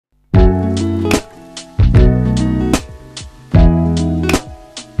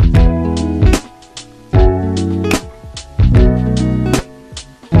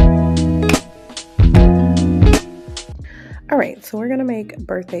to make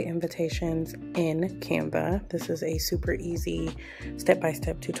birthday invitations in Canva. This is a super easy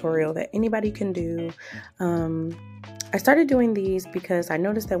step-by-step tutorial that anybody can do. I started doing these because I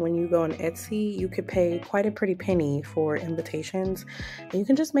noticed that when you go on Etsy, you could pay quite a pretty penny for invitations, and you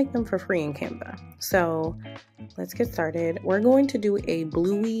can just make them for free in Canva. So let's get started. We're going to do a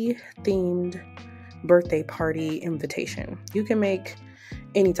Bluey themed birthday party invitation. You can make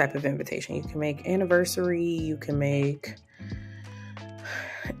any type of invitation. You can make anniversary, you can make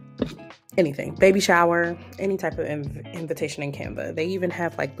anything, baby shower, any type of invitation in Canva. They even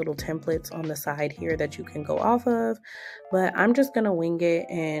have like little templates on the side here that you can go off of, but I'm just gonna wing it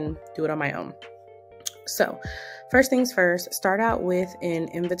and do it on my own. So first things first, start out with an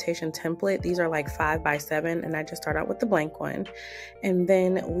invitation template. These are like 5x7, and I just start out with the blank one. And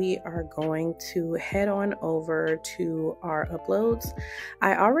then we are going to head on over to our uploads.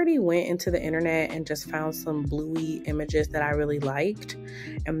 I already went into the internet and just found some Bluey images that I really liked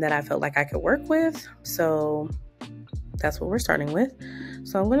and that I felt like I could work with. So that's what we're starting with.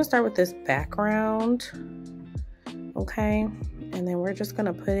 So I'm going to start with this background. Okay. And then we're just going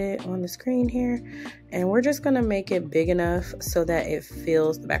to put it on the screen here, and we're just going to make it big enough so that it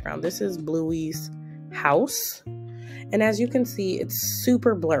fills the background. This is Bluey's house, and as you can see, it's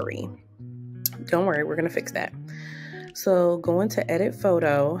super blurry. Don't worry, we're going to fix that. So go into edit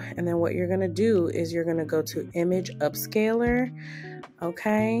photo, and then what you're going to do is you're going to go to image upscaler.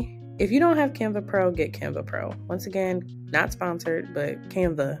 Okay. If you don't have Canva Pro, get Canva Pro. Once again, not sponsored, but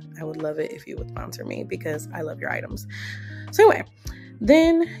Canva, I would love it if you would sponsor me because I love your items. So anyway,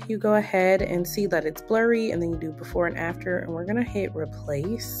 then you go ahead and see that it's blurry, and then you do before and after, and we're gonna hit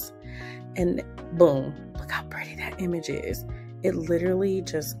replace, and boom, look how pretty that image is. It literally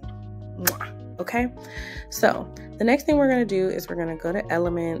just, okay? So the next thing we're gonna do is we're gonna go to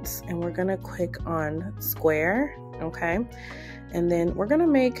elements, and we're gonna click on square, okay? And then we're gonna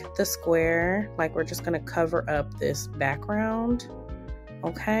make the square, like we're just gonna cover up this background,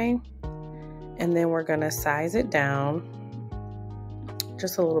 okay? And then we're gonna size it down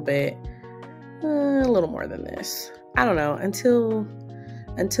just a little bit, a little more than this. I don't know,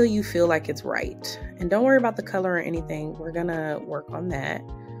 until you feel like it's right. And don't worry about the color or anything. We're gonna work on that.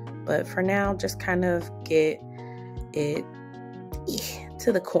 But for now, just kind of get it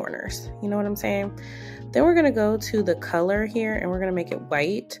to the corners. You know what I'm saying? Then we're gonna go to the color here, and we're gonna make it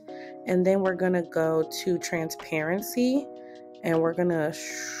white. And then we're gonna go to transparency, and we're gonna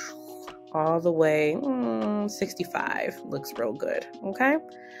all the way 65. Looks real good. Okay.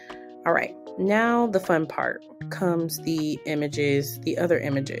 All right. Now the fun part comes, the images, the other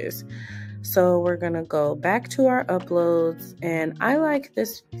images. So we're gonna go back to our uploads, and I like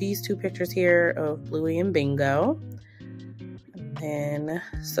these two pictures here of Bluey and Bingo. And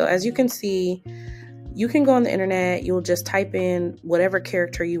so as you can see, you can go on the internet, you'll just type in whatever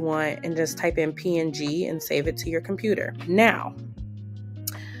character you want and just type in PNG and save it to your computer. Now,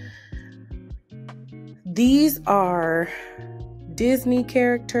 these are Disney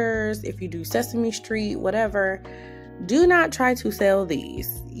characters. If you do Sesame Street, whatever, do not try to sell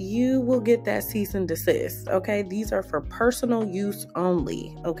these. You will get that cease and desist, okay? These are for personal use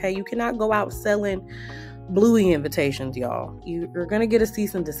only, okay? You cannot go out selling Bluey invitations, y'all. You're going to get a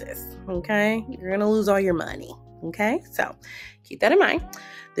cease and desist, okay? You're going to lose all your money, okay? So keep that in mind.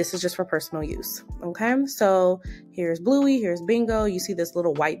 This is just for personal use, okay? So here's Bluey, here's Bingo. You see this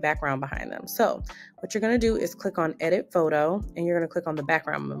little white background behind them. So what you're gonna do is click on edit photo, and you're gonna click on the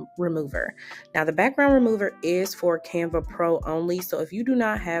background remover. Now the background remover is for Canva Pro only. So if you do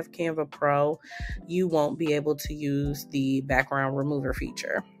not have Canva Pro, you won't be able to use the background remover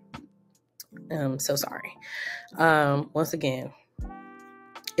feature. So sorry. Once again,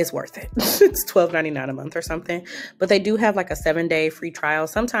 it's worth it. It's $12.99 a month or something, but they do have like a 7-day free trial.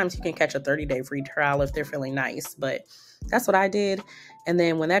 Sometimes you can catch a 30-day free trial if they're feeling nice, but that's what I did. And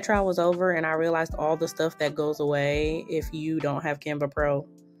then when that trial was over and I realized all the stuff that goes away if you don't have Canva Pro,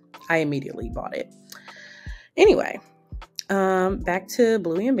 I immediately bought it. Anyway, back to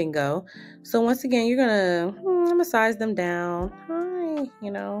Bluey and Bingo. So once again, you're gonna, I'm gonna size them down.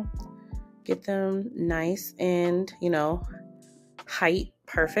 Get them nice and, height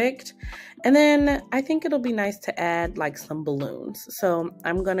perfect. And then I think it'll be nice to add like some balloons. So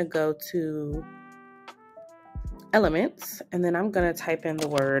I'm going to go to elements, and then I'm going to type in the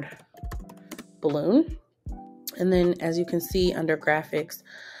word balloon. And then as you can see under graphics,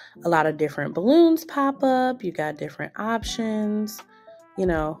 a lot of different balloons pop up. You got different options,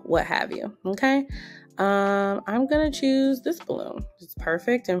 what have you. Okay. I'm going to choose this balloon. It's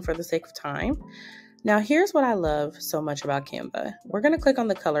perfect. And for the sake of time, Now, here's what I love so much about Canva. We're going to click on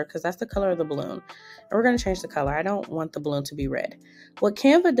the color because that's the color of the balloon. And we're going to change the color. I don't want the balloon to be red. What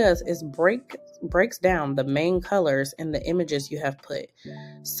Canva does is breaks down the main colors in the images you have put.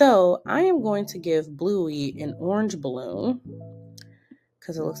 So I am going to give Bluey an orange balloon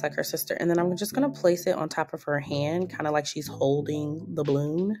because it looks like her sister. And then I'm just going to place it on top of her hand, kind of like she's holding the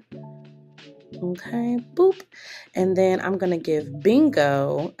balloon. Okay, boop. And then I'm going to give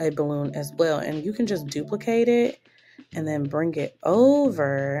Bingo a balloon as well. And you can just duplicate it and then bring it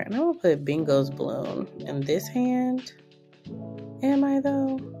over. And I'm going to put Bingo's balloon in this hand. Am I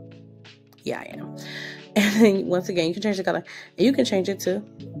though? Yeah, I am. And then once again, you can change the color. And you can change it to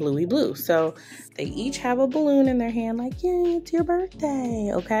Bluey Blue. So they each have a balloon in their hand like, yay, it's your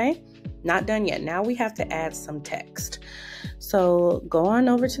birthday. Okay, not done yet. Now we have to add some text. So go on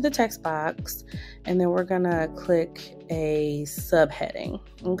over to the text box and then we're gonna click a subheading,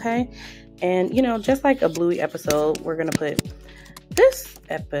 okay? And you know, just like a Bluey episode, we're gonna put this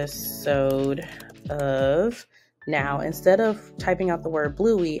episode of, now instead of typing out the word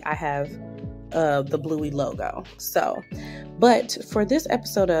Bluey, I have the Bluey logo. So, but for this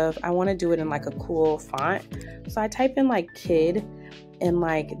episode of, I wanna do it in like a cool font. So I type in like kid, and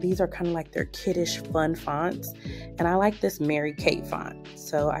like these are kind of like their kiddish fun fonts, and I like this Mary Kate font,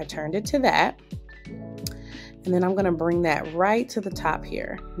 so I turned it to that. And then I'm going to bring that right to the top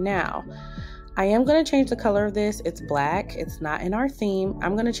here. Now I am going to change the color of this. It's black, it's not in our theme.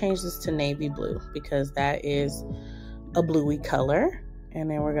 I'm going to change this to navy blue because that is a Bluey color.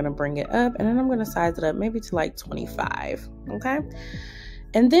 And then we're going to bring it up, and then I'm going to size it up maybe to like 25. Okay,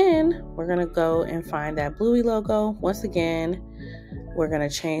 and then we're going to go and find that Bluey logo. Once again, we're going to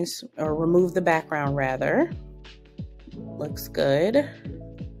change or remove the background rather. Looks good.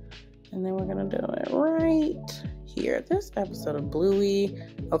 And then we're going to do it right here. This episode of Bluey.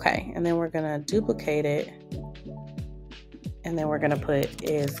 Okay. And then we're going to duplicate it. And then we're going to put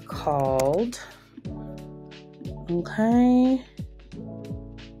is called. Okay.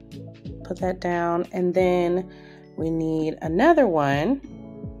 Put that down. And then we need another one.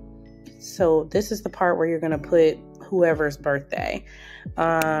 So this is the part where you're going to put whoever's birthday.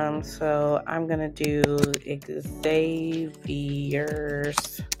 So I'm gonna do Xavier's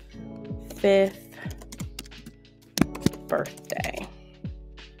 5th birthday.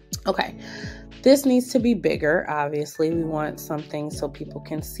 Okay, this needs to be bigger. Obviously, we want something so people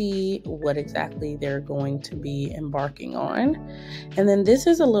can see what exactly they're going to be embarking on. And then this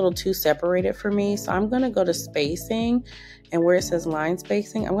is a little too separated for me, so I'm gonna go to spacing, and where it says line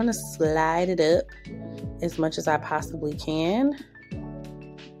spacing, I'm gonna slide it up as much as I possibly can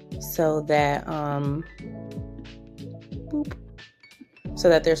so that so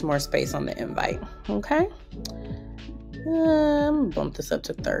that there's more space on the invite. Okay, bump this up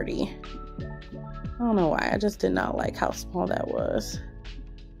to 30. I don't know why, I just did not like how small that was.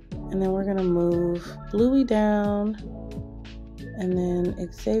 And then we're gonna move Bluey down, and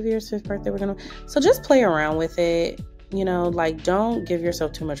then Xavier's 5th birthday, we're gonna, so just play around with it, you know, like don't give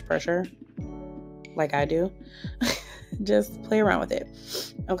yourself too much pressure like I do. Just play around with it.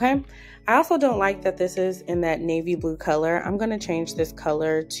 Okay, I also don't like that this is in that navy blue color. I'm going to change this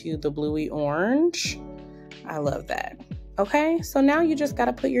color to the Bluey orange. I love that. Okay, so now you just got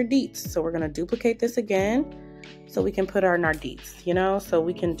to put your deets. So we're going to duplicate this again so we can put our deets, you know, so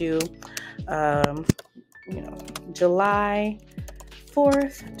we can do you know, July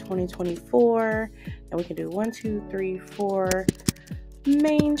 4th 2024, and we can do 1 2 3 4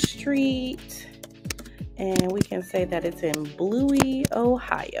 Main Street. And we can say that it's in Bluey,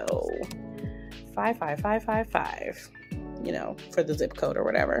 Ohio, 55555, you know, for the zip code or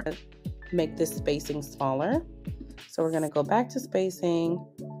whatever. Make this spacing smaller. So we're going to go back to spacing.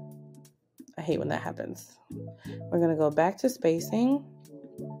 I hate when that happens. We're going to go back to spacing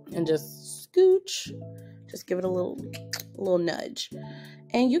and just scooch. Just give it a little nudge.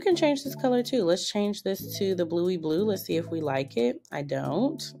 And you can change this color too. Let's change this to the Bluey blue. Let's see if we like it. I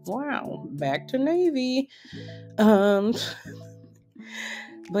don't. Wow, back to navy. But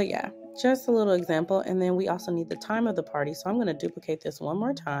yeah, just a little example. And then we also need the time of the party. So I'm going to duplicate this one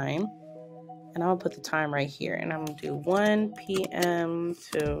more time. And I'm going to put the time right here. And I'm going to do 1 p.m.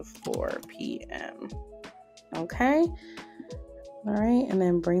 to 4 p.m. Okay. All right. And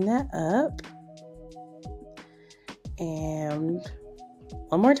then bring that up. And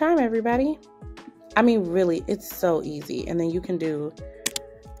one more time, everybody. I mean, really, it's so easy. And then you can do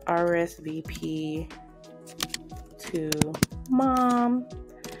RSVP to mom.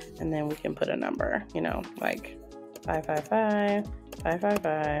 And then we can put a number, you know, like 555,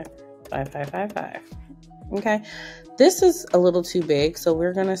 555, 5555. Okay. This is a little too big, so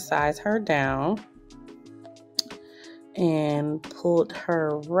we're going to size her down. and pulled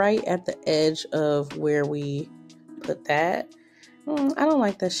her right at the edge of where we put that. I don't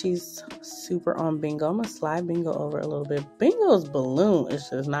like that she's super on Bingo. I'm going to slide Bingo over a little bit. Bingo's balloon is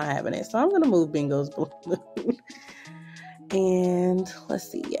just not having it. So I'm going to move Bingo's balloon. And let's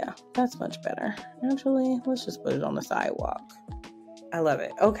see. Yeah, that's much better. Actually, let's just put it on the sidewalk. I love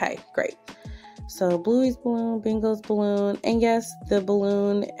it. Okay, great. So Bluey's balloon, Bingo's balloon. And yes, the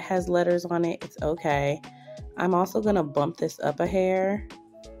balloon has letters on it. It's okay. I'm also going to bump this up a hair.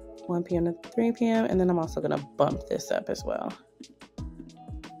 1 p.m. to 3 p.m. And then I'm also going to bump this up as well.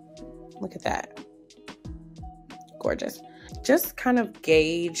 Look at that. Gorgeous. Just kind of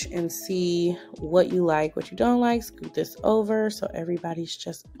gauge and see what you like, what you don't like. Scoot this over so everybody's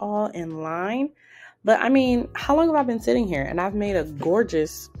just all in line. But I mean, how long have I been sitting here? And I've made a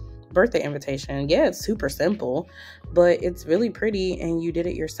gorgeous birthday invitation. Yeah, it's super simple, but it's really pretty and you did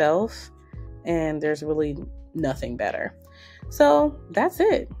it yourself. And there's really nothing better. So that's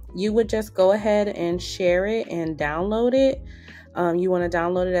it. You would just go ahead and share it and download it. You want to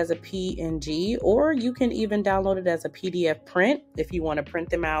download it as a PNG, or you can even download it as a PDF print if you want to print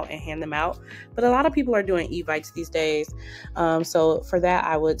them out and hand them out. But a lot of people are doing evites these days. So for that,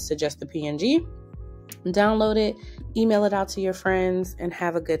 I would suggest the PNG. Download it, email it out to your friends, and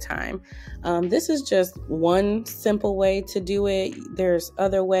have a good time. This is just one simple way to do it. There's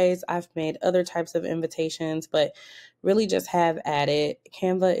other ways. I've made other types of invitations, but really just have at it.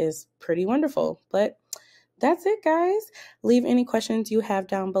 Canva is pretty wonderful. But that's it, guys. Leave any questions you have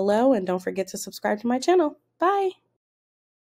down below, and don't forget to subscribe to my channel. Bye.